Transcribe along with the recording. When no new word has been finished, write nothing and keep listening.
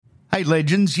Hey,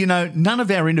 legends, none of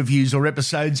our interviews or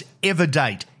episodes ever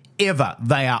date. Ever.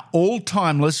 They are all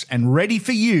timeless and ready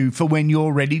for you for when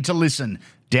you're ready to listen.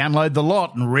 Download the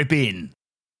lot and rip in.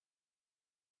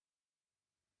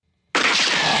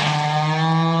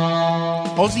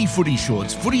 Aussie footy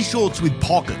shorts with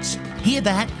pockets. Hear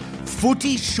that?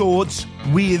 Footy shorts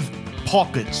with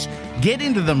pockets. Get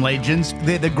into them, legends.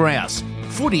 They're the grouse.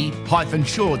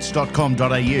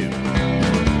 footy-shorts.com.au.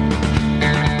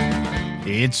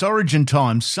 It's Origin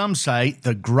time. Some say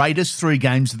the greatest 3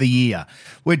 games of the year.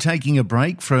 We're taking a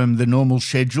break from the normal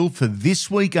schedule for this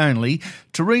week only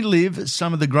to relive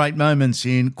some of the great moments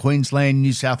in Queensland,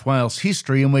 New South Wales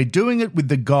history, and we're doing it with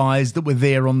the guys that were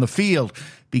there on the field,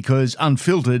 because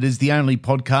Unfiltered is the only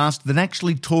podcast that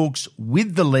actually talks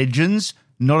with the legends,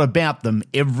 not about them,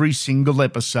 every single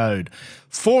episode.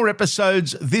 4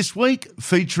 episodes this week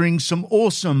featuring some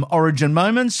awesome Origin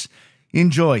moments.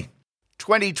 Enjoy.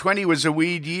 2020 was a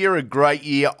weird year, a great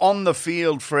year on the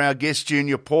field for our guest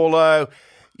junior Paulo.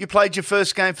 You played your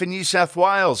first game for New South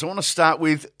Wales. I want to start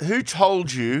with, who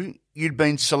told you you'd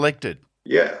been selected?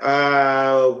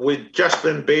 Yeah, we'd just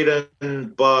been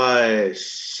beaten by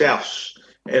South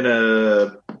in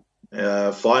a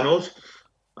finals.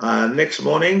 Next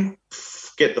morning,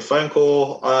 get the phone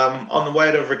call on the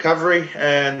way to recovery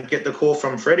and get the call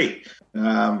from Freddie.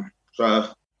 So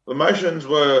emotions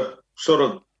were sort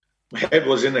of, my head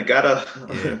was in the gutter.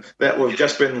 Yeah. That we've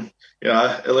just been,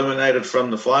 eliminated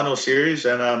from the final series,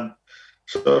 and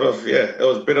it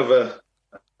was a bit of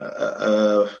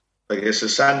a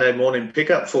Sunday morning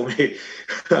pickup for me.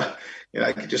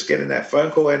 Just getting that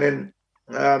phone call, and then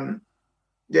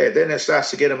then it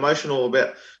starts to get emotional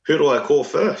about who do I call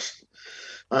first.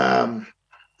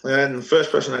 And the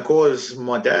first person I call is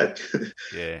my dad.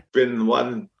 Yeah, been the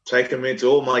one taking me to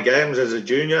all my games as a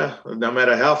junior. No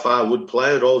matter how far I would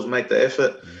play, I'd always make the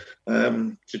effort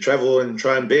to travel and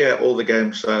try and be at all the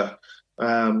games. So,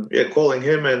 calling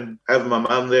him and having my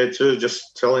mum there too,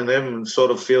 just telling them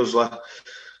sort of feels like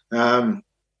an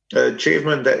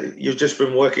achievement that you've just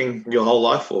been working your whole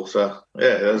life for. So,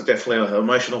 it was definitely an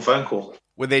emotional phone call.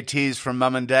 Were there tears from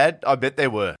mum and dad? I bet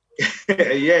there were.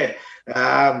 Yeah.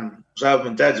 So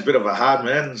my dad's a bit of a hard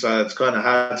man, so it's kind of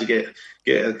hard to get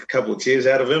a couple of tears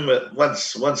out of him. But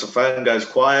once the phone goes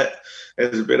quiet,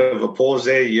 there's a bit of a pause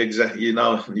there. You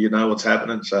know what's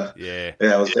happening. So it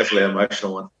was definitely an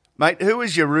emotional one. Mate, who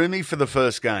was your roomie for the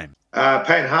first game?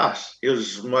 Payne Haas. He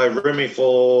was my roomie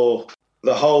for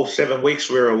the whole 7 weeks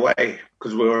we were away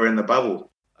because we were in the bubble.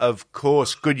 Of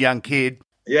course, good young kid.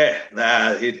 Yeah,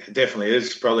 he definitely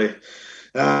is. Probably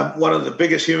one of the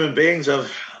biggest human beings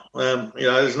I've.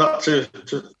 It's not too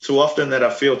often that I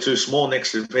feel too small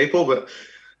next to people, but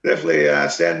definitely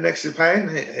standing next to Payne,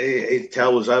 he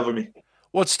towers over me.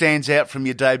 What stands out from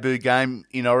your debut game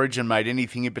in Origin, mate?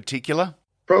 Anything in particular?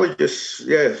 Probably just,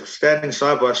 standing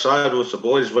side by side with the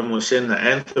boys when we were singing the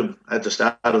anthem at the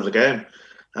start of the game.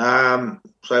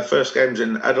 So first game's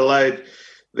in Adelaide.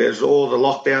 There's all the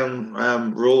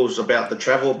lockdown rules about the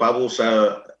travel bubble,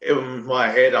 so in my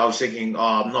head, I was thinking,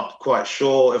 I'm not quite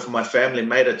sure if my family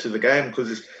made it to the game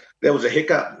because there was a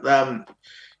hiccup,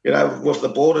 with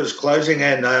the borders closing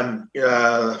and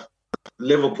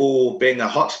Liverpool being a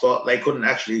hotspot, they couldn't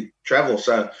actually travel.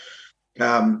 So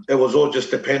it was all just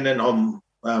dependent on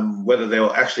whether they'll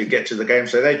actually get to the game.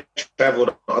 So they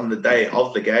travelled on the day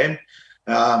of the game,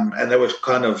 and they were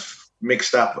kind of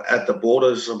mixed up at the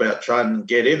borders about trying to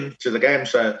get into the game.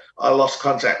 So I lost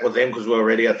contact with them because we were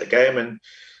already at the game, and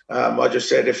I just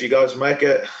said, if you guys make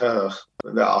it,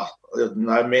 it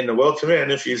mean the world to me. And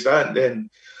if you don't, then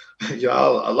I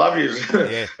love you.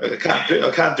 Yeah.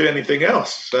 I can't do anything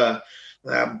else. So,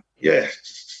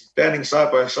 standing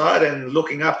side by side and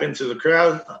looking up into the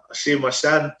crowd, I see my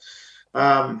son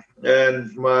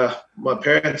and my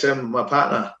parents and my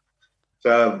partner.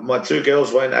 So my 2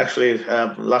 girls weren't actually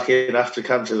lucky enough to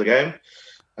come to the game.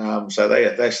 So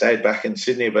they stayed back in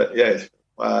Sydney. But,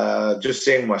 just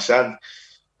seeing my son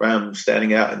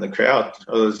standing out in the crowd,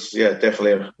 it was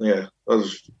definitely it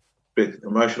was a bit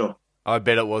emotional. I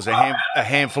bet it was a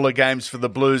handful of games for the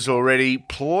Blues already.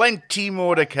 Plenty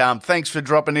more to come. Thanks for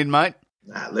dropping in, mate.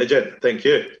 Legend. Thank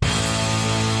you.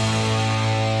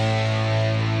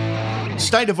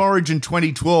 State of Origin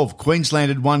 2012, Queensland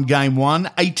had won Game 1,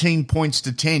 18 points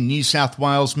to 10. New South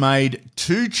Wales made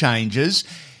 2 changes.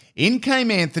 In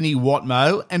came Anthony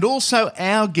Watmo and also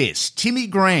our guest, Timmy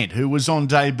Grant, who was on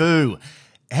debut.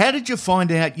 How did you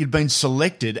find out you'd been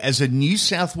selected as a New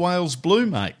South Wales Blue,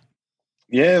 mate?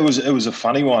 Yeah, it was a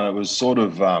funny one. It was sort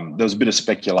of there was a bit of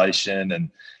speculation,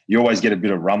 and you always get a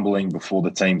bit of rumbling before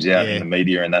the team's out in the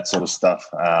media and that sort of stuff.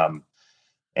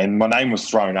 And my name was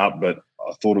thrown up, but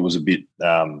I thought it was a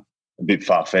bit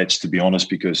far-fetched, to be honest,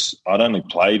 because I'd only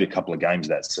played a couple of games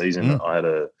that season. I had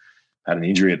an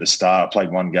injury at the start. I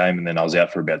played one game and then I was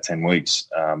out for about 10 weeks.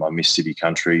 I missed city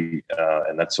country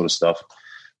and that sort of stuff.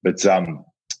 But,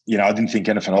 I didn't think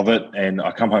anything of it. And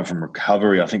I come home from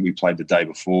recovery. I think we played the day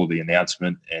before the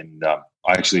announcement, and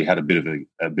I actually had a bit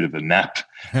of a nap,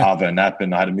 Arvo nap,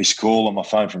 and I had a missed call on my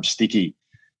phone from Sticky.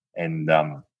 And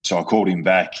so I called him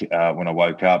back when I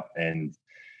woke up, and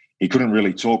he couldn't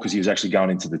really talk because he was actually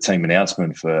going into the team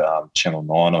announcement for Channel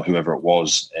 9 or whoever it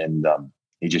was. And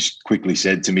he just quickly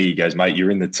said to me, he goes, "Mate,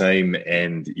 you're in the team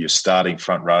and you're starting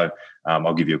front row.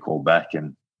 I'll give you a call back."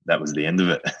 And that was the end of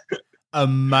it.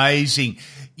 Amazing.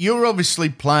 You're obviously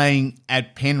playing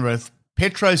at Penrith.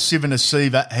 Petro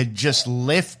Civoniceva had just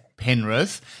left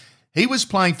Penrith. He was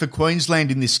playing for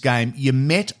Queensland in this game. You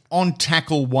met on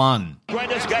tackle 1.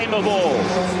 Greatest game of all.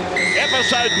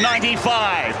 Episode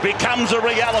 95 becomes a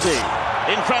reality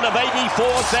in front of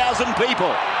 84,000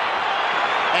 people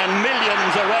and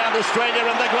millions around Australia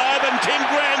and the globe. And Tim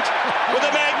Grant with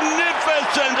a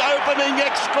magnificent opening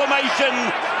exclamation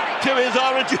to his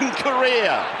Origin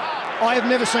career. I have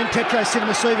never seen Petro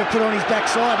Civoniceva put on his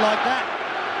backside like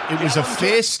that. It was a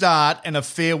fair start and a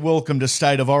fair welcome to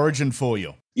State of Origin for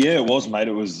you. Yeah, it was, mate.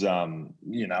 It was,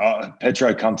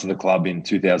 Petro come to the club in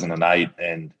 2008,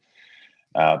 and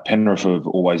Penrith have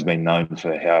always been known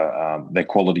for how they're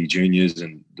quality juniors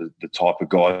and the type of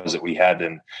guys that we had.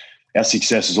 And our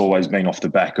success has always been off the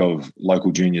back of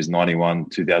local juniors 91,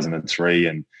 2003.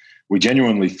 And we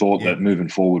genuinely thought that moving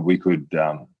forward we could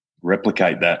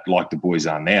replicate that like the boys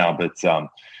are now, but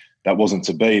that wasn't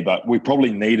to be. But we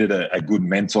probably needed a good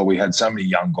mentor. We had so many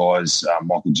young guys,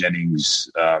 Michael Jennings,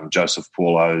 Joseph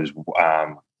Paulo,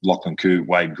 Lachlan Coote,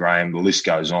 Wade Graham, the list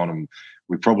goes on, and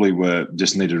we probably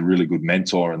just needed a really good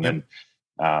mentor. And then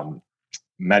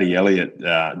Matty Elliott,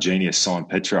 genius, signed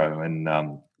Petro, and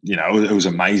it was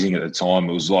amazing at the time.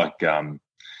 It was like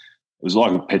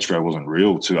Petro wasn't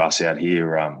real to us out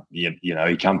here.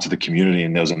 He come to the community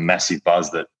and there was a massive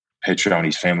buzz that Petro and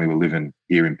his family were living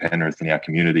here in Penrith in our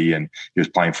community, and he was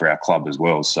playing for our club as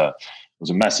well. So it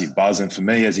was a massive buzz. And for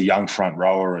me as a young front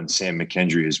rower, and Sam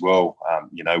McKendry as well,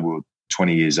 we were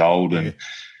 20 years old and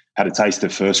had a taste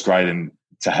of first grade, and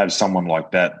to have someone like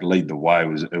that lead the way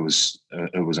it was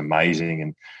amazing.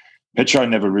 And Petro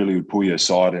never really would pull you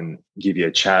aside and give you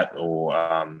a chat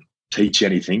or teach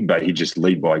anything, but he'd just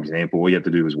lead by example. All you had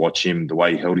to do was watch him, the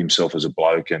way he held himself as a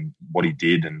bloke and what he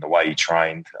did and the way he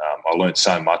trained. I learned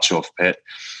so much off Pet.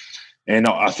 And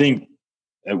I think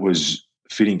it was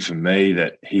fitting for me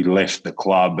that he left the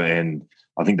club, and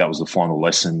I think that was the final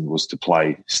lesson, was to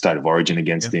play State of Origin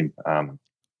against him.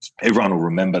 Everyone will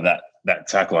remember that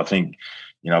tackle. I think,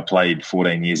 I played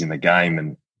 14 years in the game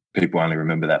and people only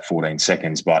remember that 14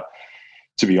 seconds. But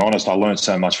to be honest, I learned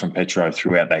so much from Petro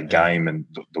throughout that game, and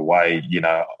the way,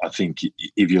 I think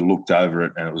if you looked over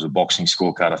it and it was a boxing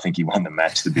scorecard, I think he won the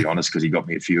match, to be honest, because he got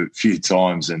me a few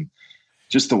times. And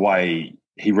just the way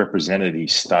he represented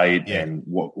his state and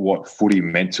what footy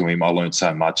meant to him, I learned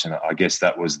so much. And I guess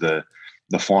that was the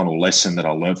final lesson that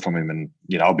I learned from him.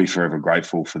 And, I'll be forever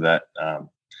grateful for that.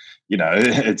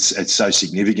 It's so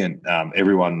significant.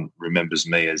 Everyone remembers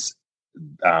me as,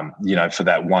 for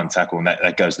that one tackle, and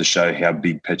that goes to show how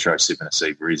big Petro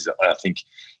Civoniceva is. I think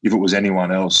if it was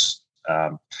anyone else,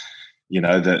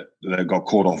 that got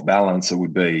caught off balance, it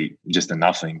would be just a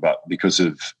nothing. But because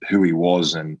of who he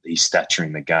was and his stature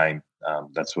in the game,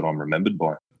 that's what I'm remembered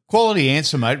by. Quality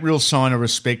answer, mate. Real sign of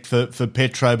respect for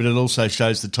Petro, but it also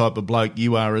shows the type of bloke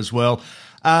you are as well.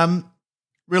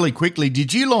 Really quickly,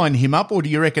 did you line him up, or do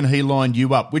you reckon he lined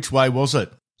you up? Which way was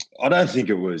it? I don't think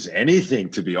it was anything,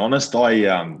 to be honest.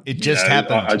 It just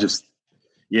happened.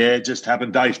 It just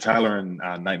happened. Dave Taylor and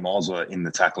Nate Miles were in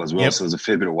the tackle as well, so there's a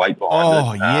fair bit of weight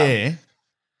behind it.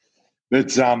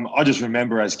 But I just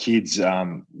remember as kids,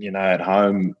 at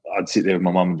home, I'd sit there with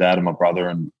my mum and dad and my brother,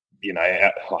 and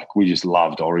we just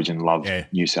loved Origin, loved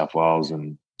New South Wales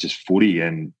and just footy.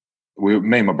 And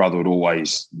me and my brother would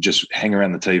always just hang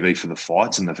around the TV for the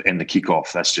fights and the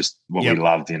kickoff. That's just what we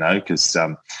loved, because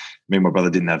me and my brother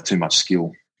didn't have too much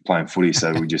skill playing footy,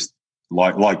 so we just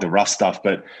like the rough stuff.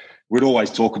 But we'd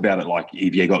always talk about it, like,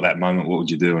 if you got that moment, what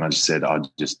would you do? And I just said, I'd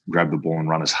just grab the ball and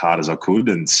run as hard as I could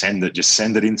and send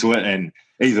it into it. And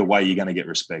either way, you're going to get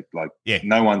respect.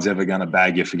 No one's ever going to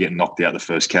bag you for getting knocked out the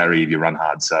first carry if you run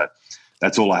hard. So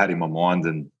that's all I had in my mind.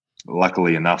 And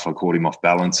luckily enough, I caught him off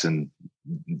balance, and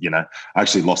I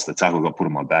actually lost the tackle, got put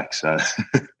on my back. So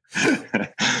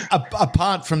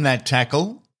apart from that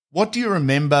tackle, what do you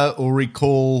remember or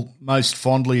recall most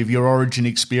fondly of your Origin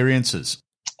experiences?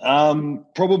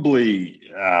 Probably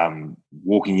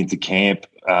walking into camp.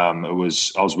 I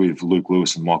was with Luke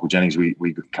Lewis and Michael Jennings.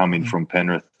 We come in from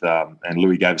Penrith, and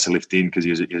Louis gave us a lift in because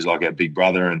he was like our big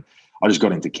brother. And I just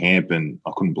got into camp, and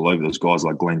I couldn't believe it. Those guys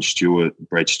like Glenn Stewart,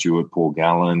 Brett Stewart, Paul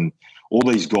Gallen, all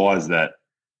these guys that,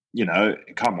 you know,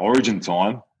 come Origin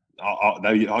time, I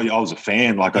was a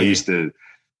fan. Like, I used to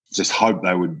just hope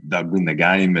they'd win the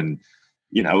game, and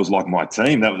you know, it was like my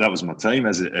team. That was my team.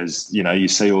 As you know, you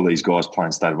see all these guys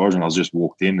playing State of Origin. I was just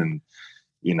walked in, and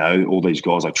you know, all these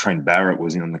guys like Trent Barrett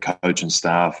was in on the coaching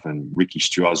staff, and Ricky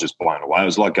Stewart. I was just blown away. It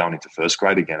was like going into first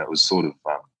grade again. It was sort of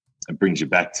it brings you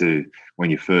back to when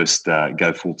you first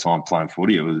go full time playing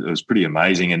footy. It was pretty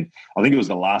amazing, and I think it was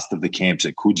the last of the camps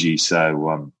at Coogee.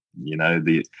 So you know,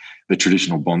 the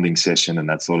traditional bonding session and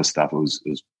that sort of stuff. It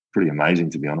was pretty amazing,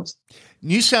 to be honest.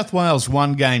 New South Wales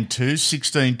won game 2,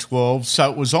 16-12,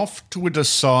 so it was off to a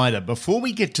decider. Before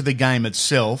we get to the game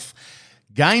itself,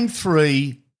 game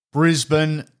 3,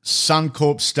 Brisbane,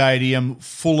 Suncorp Stadium,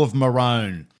 full of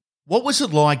maroon. What was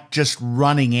it like just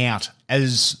running out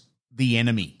as the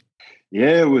enemy?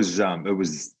 Yeah, it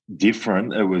was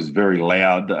different. It was very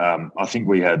loud. I think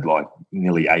we had like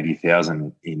nearly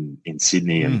 80,000 in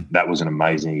Sydney, and that was an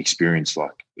amazing experience.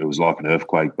 Like, it was like an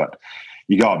earthquake, but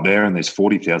you go up there and there's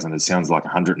 40,000. It sounds like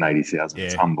 180,000. Yeah.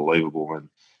 It's unbelievable. And,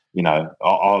 you know,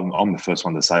 I'm the first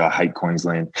one to say I hate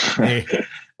Queensland. Yeah.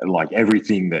 Like,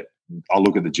 everything that I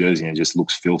look at the jersey and it just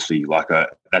looks filthy. Like,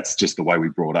 that's just the way we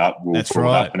brought up. That's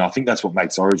right. And I think that's what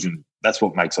makes Origin. That's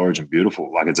what makes Origin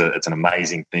beautiful. Like, it's an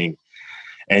amazing thing.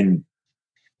 And,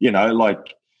 you know, like,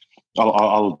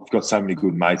 I've got so many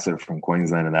good mates that are from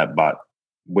Queensland and that, but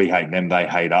we hate them. They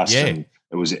hate us. Yeah. And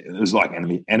it was like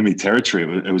enemy territory.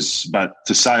 It was, but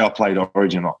to say I played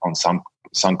Origin on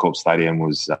Suncorp Stadium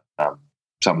was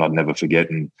something I'd never forget.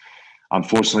 And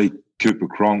unfortunately, Cooper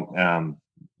Cronk,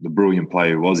 the brilliant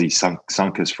player who was, he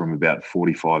sunk us from about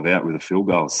 45 out with a field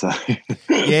goal. So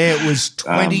yeah, it was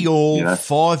 20 all, you know,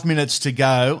 5 minutes to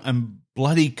go, and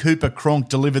bloody Cooper Cronk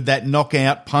delivered that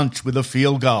knockout punch with a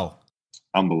field goal.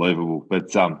 Unbelievable.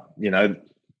 But you know,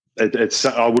 it's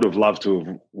I would have loved to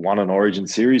have won an Origin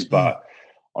series, but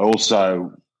I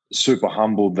also super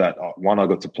humbled that, one, I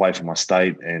got to play for my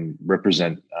state and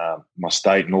represent my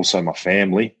state and also my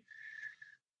family.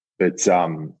 But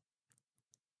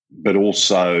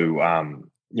also,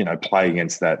 you know, play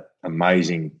against that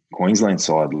amazing Queensland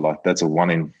side. Like, that's a one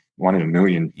in a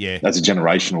million. Yeah. That's a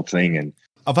generational thing. And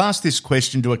I've asked this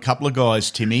question to a couple of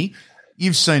guys, Timmy.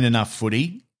 You've seen enough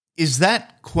footy. Is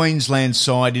that Queensland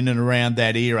side in and around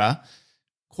that era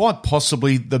quite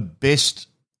possibly the best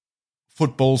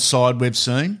football side we've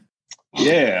seen?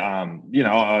 Yeah, you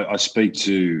know, I speak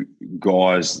to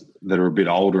guys that are a bit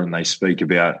older, and they speak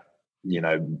about, you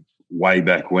know, way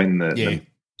back when the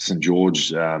St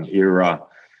George era,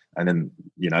 and then,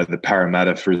 you know, the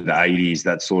Parramatta through the 80s,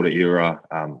 that sort of era.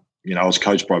 You know, I was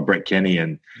coached by Brett Kenny,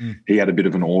 and he had a bit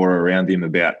of an aura around him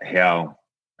about how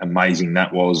amazing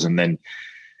that was. And then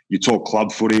you talk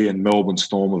club footy, and Melbourne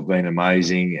Storm have been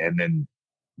amazing. And then,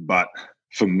 but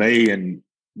for me and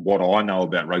what I know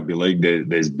about rugby league,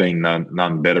 there's been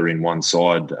none better in one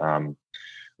side.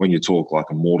 When you talk like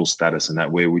immortal status and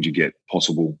that, where would you get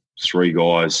possible 3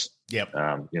 guys? Yep.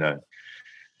 You know,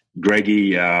 Greggy,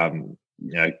 you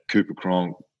know, Cooper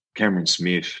Cronk, Cameron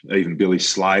Smith, even Billy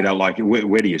Slater. Like,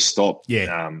 where do you stop?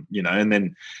 Yeah. You know, and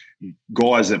then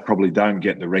guys that probably don't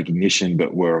get the recognition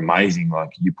but were amazing.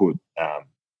 Like, you put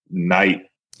Nate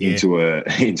into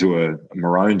a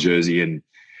maroon jersey, and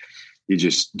you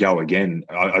just go again.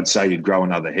 I'd say you'd grow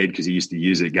another head, because he used to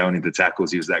use it going into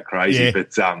tackles. He was that crazy. Yeah.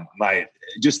 But, mate,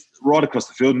 just right across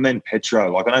the field. And then Petro.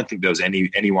 Like, I don't think there was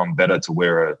anyone better to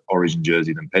wear an Origin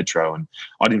jersey than Petro. And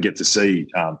I didn't get to see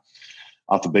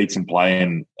Arthur Beetson play,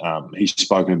 and he's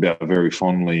spoken about very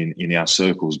fondly in our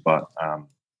circles. But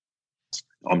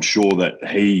I'm sure that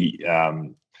he,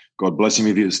 God bless him,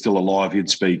 if he was still alive, he'd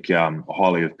speak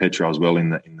highly of Petro as well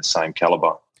in the same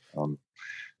calibre.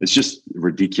 It's just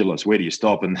ridiculous. Where do you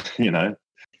stop? And, you know.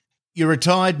 You're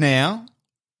retired now.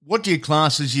 What do you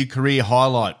class as your career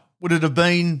highlight? Would it have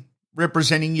been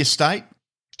representing your state?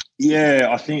 Yeah,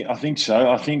 I think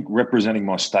so. I think representing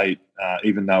my state,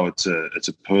 even though it's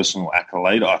a personal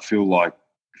accolade, I feel like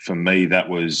for me that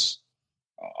was,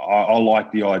 I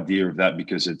like the idea of that,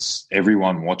 because it's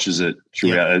everyone watches it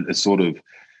throughout. Yeah. It's sort of,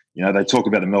 you know, they talk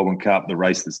about the Melbourne Cup, the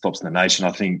race that stops the nation.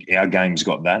 I think our game's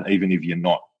got that, even if you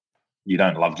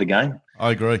don't love the game.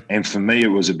 I agree. And for me, it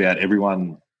was about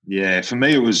everyone. Yeah, for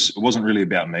me, it wasn't really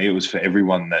about me. It was for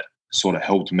everyone that sort of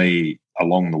helped me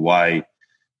along the way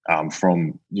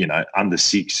from, under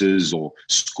sixes or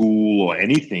school or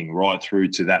anything right through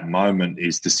to that moment,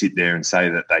 is to sit there and say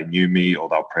that they knew me or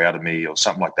they were proud of me or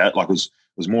something like that. Like it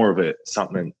was more of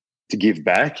something to give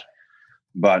back.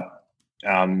 But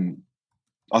I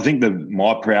think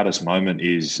my proudest moment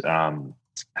is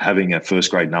having a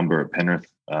first grade number at Penrith.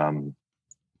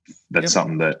 That's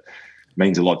something that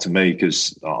means a lot to me,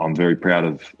 because I'm very proud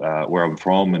of where I'm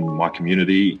from and my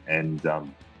community. And,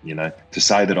 to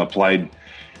say that I played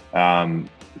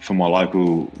for my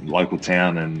local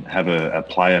town and have a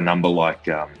player number like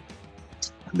I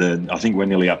think we're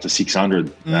nearly up to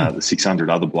 600. The 600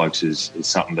 other blokes is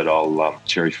something that I'll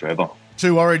cherish forever.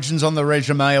 2 Origins on the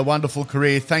resume, a wonderful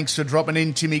career. Thanks for dropping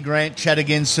in, Timmy Grant. Chat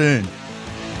again soon.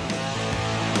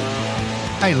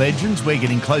 Hey, legends, we're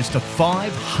getting close to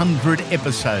 500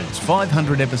 episodes.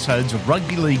 500 episodes of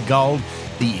Rugby League Gold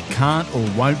that you can't or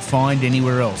won't find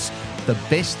anywhere else. The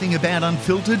best thing about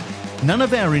Unfiltered, none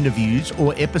of our interviews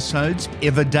or episodes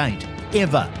ever date.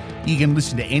 Ever. You can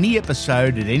listen to any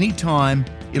episode at any time.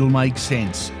 It'll make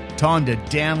sense. Time to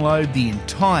download the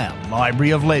entire library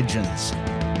of legends.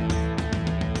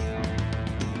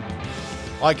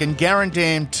 I can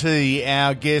guarantee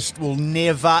our guest will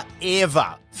never,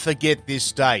 ever forget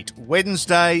this date.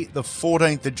 Wednesday, the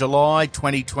 14th of July,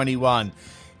 2021.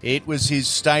 It was his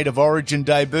State of Origin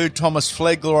debut. Thomas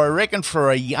Flegler, I reckon for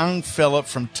a young fella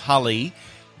from Tully,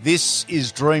 this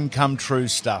is dream come true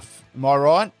stuff. Am I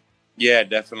right? Yeah,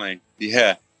 definitely.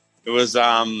 Yeah. It was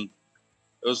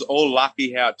all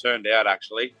lucky how it turned out,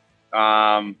 actually. So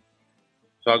I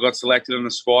got selected in the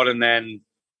squad, and then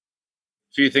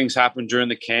a few things happened during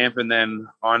the camp, and then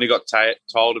I only got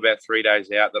told about 3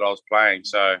 days out that I was playing.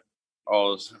 So I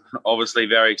was obviously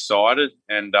very excited,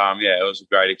 and it was a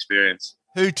great experience.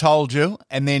 Who told you,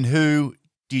 and then who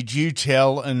did you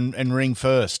tell and ring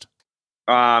first?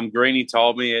 Greenie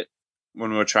told me it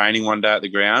when we were training one day at the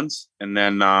grounds, and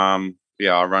then I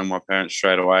rang my parents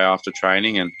straight away after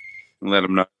training and let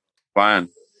them know playing.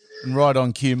 And right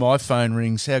on cue, my phone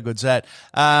rings. How good's that?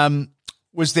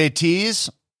 Was there tears?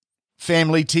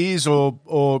 Family tears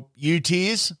or you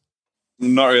tears?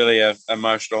 Not really a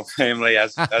emotional family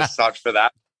as such for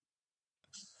that.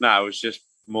 No, it was just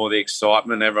more the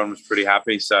excitement. Everyone was pretty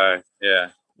happy. So, yeah.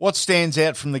 What stands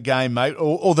out from the game, mate,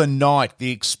 or the night,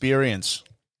 the experience?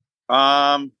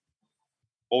 Well,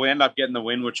 we ended up getting the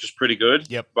win, which was pretty good.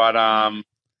 Yep. But I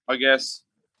guess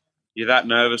you're that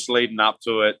nervous leading up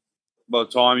to it. By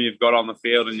the time you've got on the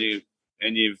field and you've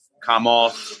come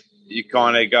off, you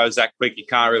kind of goes that quick. You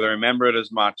can't really remember it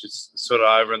as much. It's sort of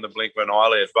over in the blink of an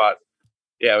eyelid. But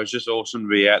yeah, it was just awesome to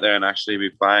be out there and actually be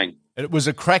playing. It was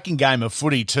a cracking game of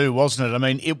footy too, wasn't it? I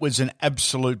mean, it was an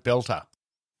absolute belter.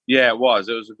 Yeah, it was.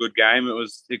 It was a good game.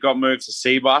 It got moved to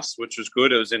Seabus, which was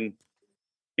good. It was in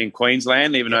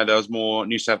Queensland, even though there was more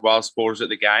New South Wales supporters at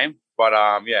the game. But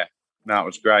it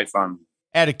was great fun.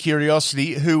 Out of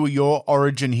curiosity, who were your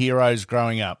Origin heroes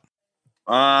growing up?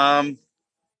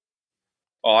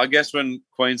 I guess when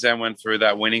Queensland went through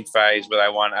that winning phase where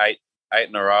they won eight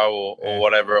in a row or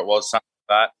whatever it was, something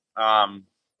like that,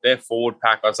 their forward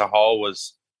pack as a whole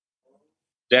was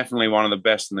definitely one of the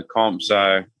best in the comp.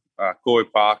 So Corey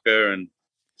Parker and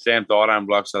Sam Thaiday and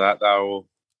blokes like that, they were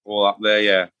all up there,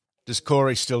 yeah. Does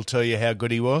Corey still tell you how good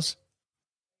he was?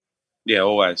 Yeah,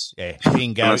 always. Yeah,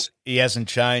 bingo. He hasn't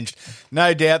changed.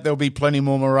 No doubt there'll be plenty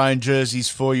more maroon jerseys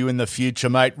for you in the future,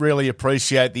 mate. Really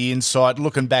appreciate the insight.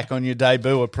 Looking back on your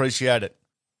debut, appreciate it.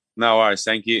 No worries.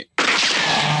 Thank you.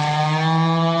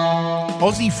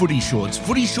 Aussie footy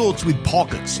shorts with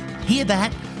pockets. Hear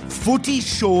that? Footy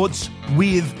shorts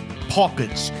with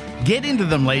pockets. Get into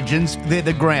them, legends. They're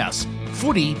the grouse.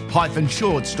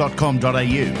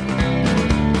 footy-shorts.com.au.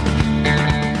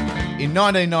 In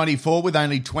 1994, with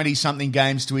only 20-something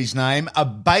games to his name, a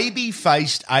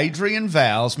baby-faced Adrian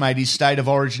Vowles made his State of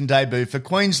Origin debut for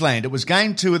Queensland. It was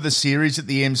Game 2 of the series at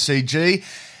the MCG.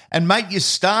 And, mate, you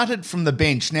started from the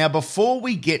bench. Now, before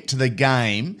we get to the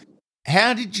game,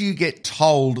 how did you get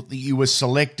told that you were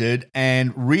selected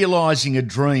and realising a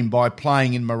dream by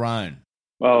playing in maroon?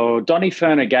 Well, Donny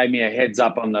Ferner gave me a heads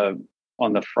up on the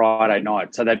Friday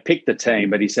night. So they picked the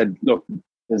team, but he said, look,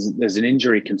 there's an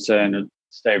injury concern at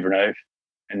Steve Renouf,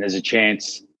 and there's a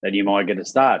chance that you might get a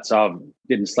start. So I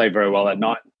didn't sleep very well that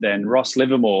night. Then Ross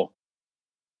Livermore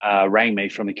rang me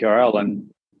from the QRL and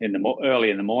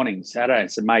early in the morning Saturday and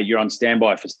said, mate, you're on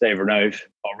standby for Steve Renouf.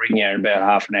 I'll ring you in about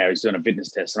half an hour. He's doing a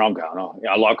fitness test. And I'm going,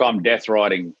 I'm death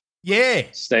riding. Yeah.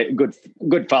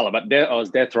 Good fella, but I was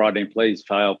death riding. Please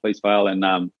fail.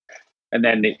 And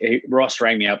then Ross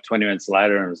rang me up 20 minutes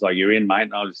later and was like, you're in, mate.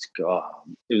 And I was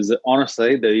it was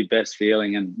honestly the best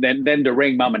feeling. And then to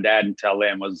ring mum and dad and tell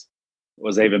them was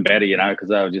was even better, because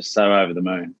they were just so over the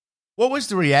moon. What was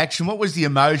the reaction? What was the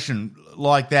emotion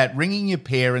like that, ringing your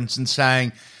parents and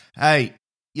saying, hey,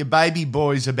 your baby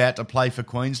boy's about to play for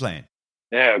Queensland?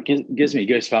 Yeah, it gives me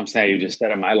goosebumps now. You just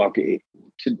said it, mate. Like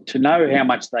to know how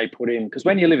much they put in, because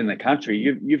when you live in the country,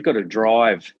 you've got to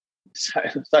drive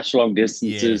such long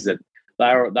distances that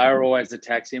they were always the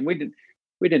taxi, and we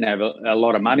didn't have a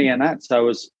lot of money in that, so it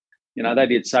was, they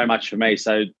did so much for me.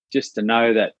 So just to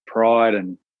know that pride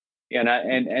and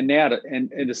and now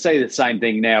to see the same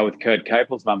thing now with Kurt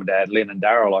Capel's mum and dad, Lynn and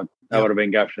Darryl, like they would have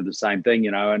been going through the same thing,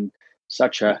 and it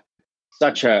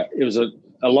was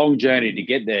a long journey to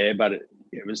get there, but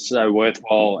it was so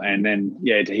worthwhile. And then,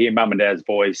 to hear mum and dad's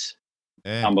voice,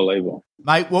 unbelievable.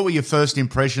 Mate, what were your first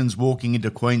impressions walking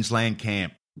into Queensland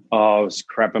camp? Oh, I was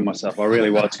crapping myself. I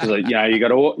really was, because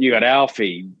you got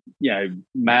Alfie,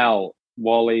 Mal,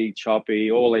 Wally,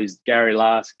 Choppy, all these, Gary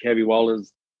Last, Kevy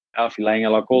Walters, Alfie Langer,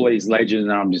 like all these legends,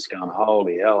 and I'm just going,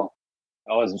 holy hell.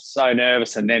 I was so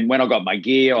nervous. And then when I got my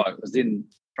gear, I was in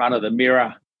front of the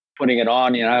mirror, putting it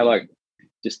on, like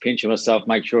just pinching myself,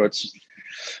 make sure I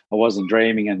wasn't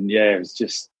dreaming. And it was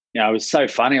just, it was so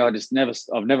funny. I've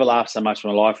never laughed so much in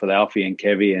my life with Alfie and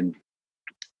Kevy, and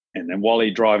then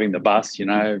Wally driving the bus,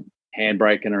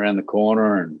 handbraking around the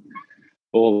corner and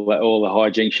all the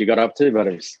hijinks she got up to. But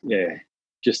it was,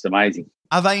 just amazing.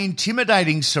 Are they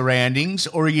intimidating surroundings,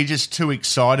 or are you just too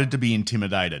excited to be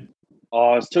intimidated?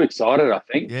 Oh, I was too excited, I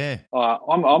think. Yeah.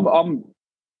 I'm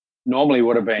normally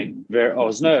would have been I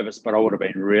was nervous, but I would have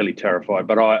been really terrified.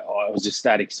 But I was just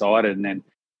that excited. And then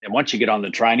once you get on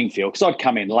the training field, because I'd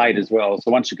come in late as well, so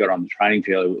once you got on the training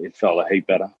field, it felt a heap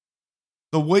better.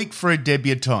 The week for a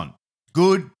debutant.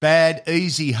 Good, bad,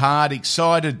 easy, hard,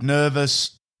 excited,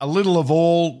 nervous, a little of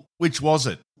all. Which was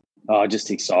it? Oh,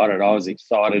 just excited. I was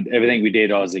excited. Everything we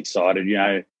did, I was excited.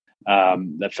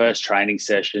 The first training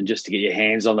session, just to get your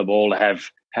hands on the ball, to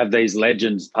have these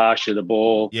legends pass you the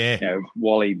ball. Yeah.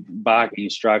 Wally barking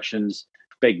instructions.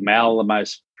 Big Mal, the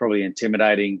most probably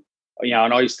intimidating.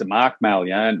 And I used to mark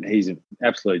Mal, and he's an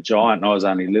absolute giant, and I was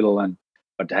only little.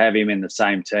 But to have him in the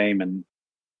same team, and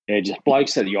just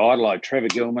blokes that you idolised, Trevor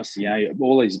Gilmas,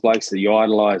 all these blokes that you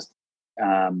idolised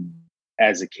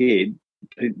as a kid,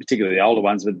 particularly the older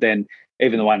ones, but then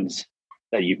even the ones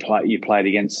that you played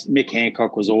against. Mick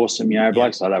Hancock was awesome,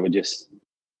 blokes like that were just,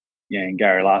 and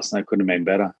Gary Larson, couldn't have been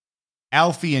better.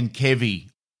 Alfie and Kevy,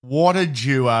 what a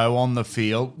duo on the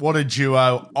field, what a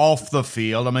duo off the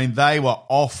field. I mean, they were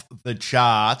off the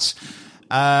charts,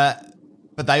 but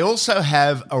they also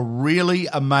have a really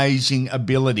amazing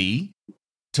ability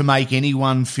to make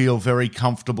anyone feel very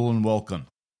comfortable and welcome.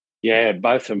 Yeah,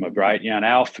 both of them are great. And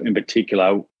Alf in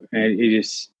particular, he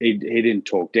didn't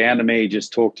talk down to me. He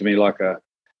just talked to me like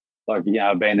I've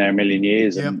been there a million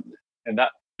years, and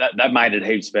that made it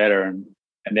heaps better. And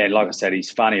then, like I said, he's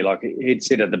funny. Like he'd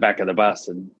sit at the back of the bus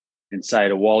and say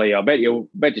to Wally, "I bet you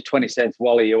 20 cents,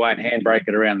 Wally, you won't handbrake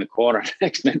it around the corner."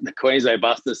 Next minute, the Queensland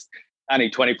bus is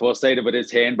only 24-seater, but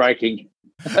it's handbraking,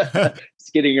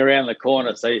 skidding around the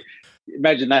corner. So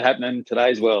imagine that happening in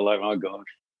today's world. Oh my God.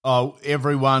 Oh,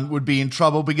 everyone would be in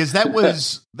trouble, because that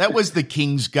was the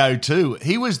King's go-to.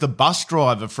 He was the bus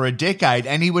driver for a decade,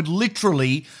 and he would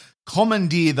literally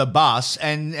commandeer the bus,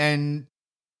 and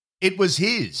it was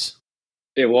his.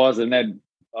 It was, and then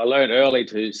I learned early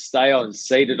to stay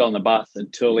seated on the bus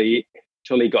until he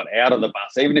got out of the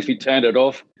bus. Even if he turned it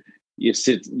off, you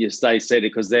stay seated,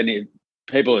 because then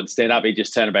people would stand up, he'd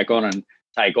just turn it back on and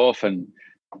take off, and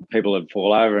people would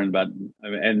fall over. And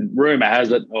rumour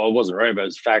has it, or it wasn't rumour, it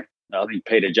was fact, I think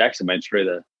Peter Jackson went through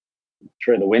the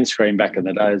windscreen back in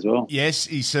the day as well. Yes,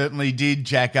 he certainly did,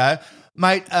 Jacko.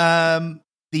 Mate,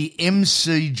 the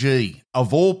MCG,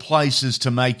 of all places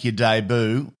to make your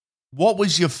debut, what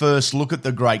was your first look at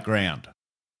the great ground?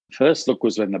 First look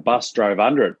was when the bus drove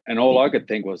under it, and all I could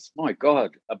think was, my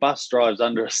God, a bus drives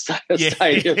under a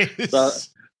stadium. So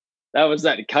that was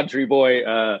that country boy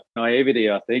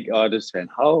naivety, I think. I just went,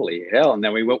 holy hell. And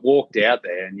then we walked out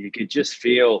there, and you could just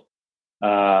feel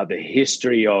the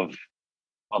history of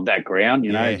that ground,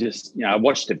 I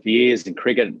watched it for years in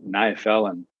cricket and AFL,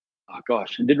 and, oh,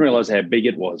 gosh, I didn't realise how big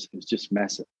it was. It was just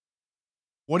massive.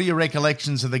 What are your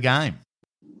recollections of the game?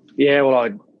 Yeah, well,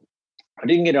 I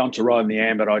didn't get on to riding the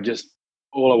am, but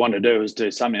all I wanted to do was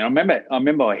do something. I remember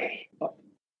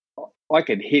I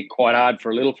could hit quite hard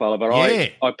for a little fella, but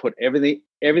I put everything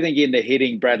into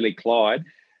hitting Bradley Clyde,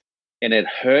 and it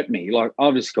hurt me. Like,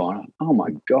 I've just gone, oh my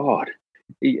God,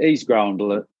 he's growing,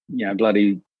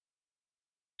 bloody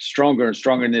stronger and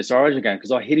stronger in this Origin game,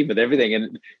 because I hit him with everything,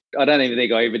 and I don't even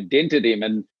think I even dented him.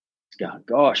 And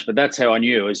gosh, but that's how I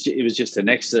knew it was just an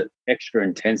extra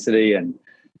intensity, and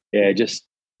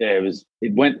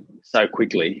it went so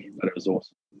quickly, but it was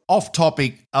awesome. Off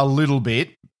topic a little bit.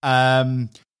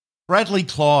 Bradley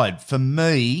Clyde, for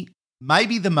me,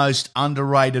 maybe the most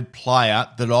underrated player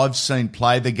that I've seen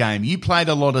play the game. You played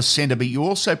a lot of centre, but you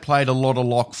also played a lot of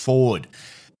lock forward.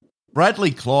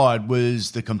 Bradley Clyde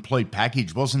was the complete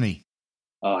package, wasn't he?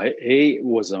 Oh, he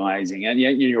was amazing. And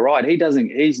you're right.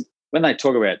 When they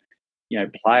talk about,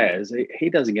 players, he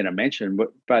doesn't get a mention,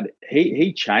 but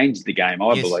he changed the game,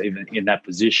 I believe, in that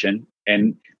position.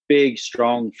 And big,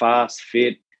 strong, fast,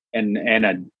 fit, and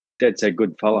that's a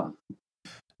good fella.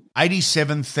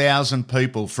 87,000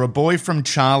 people for a boy from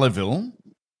Charleville.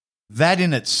 That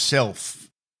in itself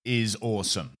is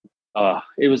awesome.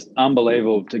 It was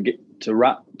unbelievable to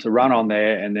run on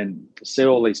there and then to see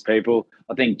all these people.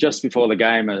 I think just before the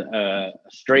game, a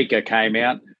streaker came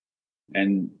out,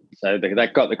 and so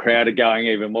that got the crowd going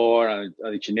even more. I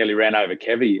think she nearly ran over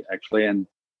Kevy, actually.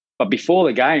 But before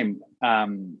the game,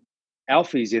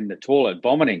 Alfie's in the toilet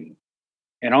vomiting,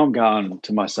 and I'm going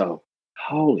to myself,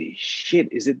 holy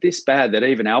shit, is it this bad that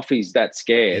even Alfie's that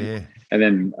scared? Yeah. And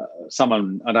then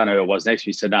someone, I don't know who it was next to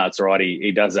me, said, no, it's all right.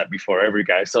 He does that before every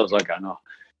game. So I was like, oh, no,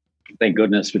 thank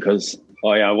goodness, because,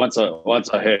 once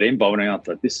I heard him vomiting, I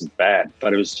thought, this is bad.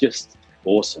 But it was just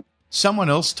awesome. Someone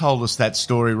else told us that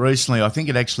story recently. I think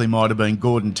it actually might have been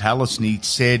Gordon Tallis, and he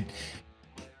said,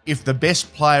 if the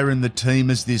best player in the team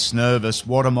is this nervous,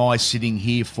 what am I sitting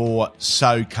here for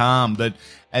so calm? But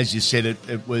as you said,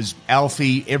 it was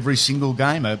Alfie every single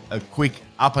game, a quick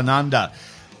up and under.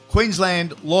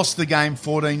 Queensland lost the game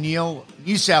 14-0.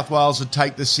 New South Wales would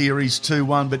take the series 2-1,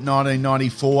 but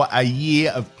 1994, a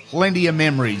year of plenty of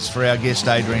memories for our guest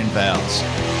Adrian Vowles.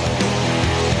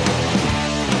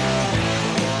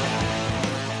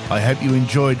 I hope you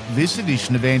enjoyed this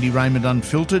edition of Andy Raymond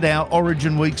Unfiltered, our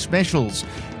Origin Week specials.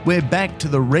 We're back to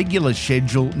the regular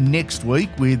schedule next week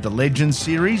with the Legends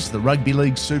Series, the Rugby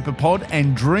League Super Pod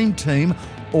and Dream Team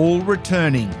all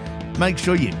returning. Make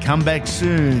sure you come back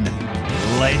soon.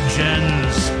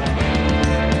 Legends.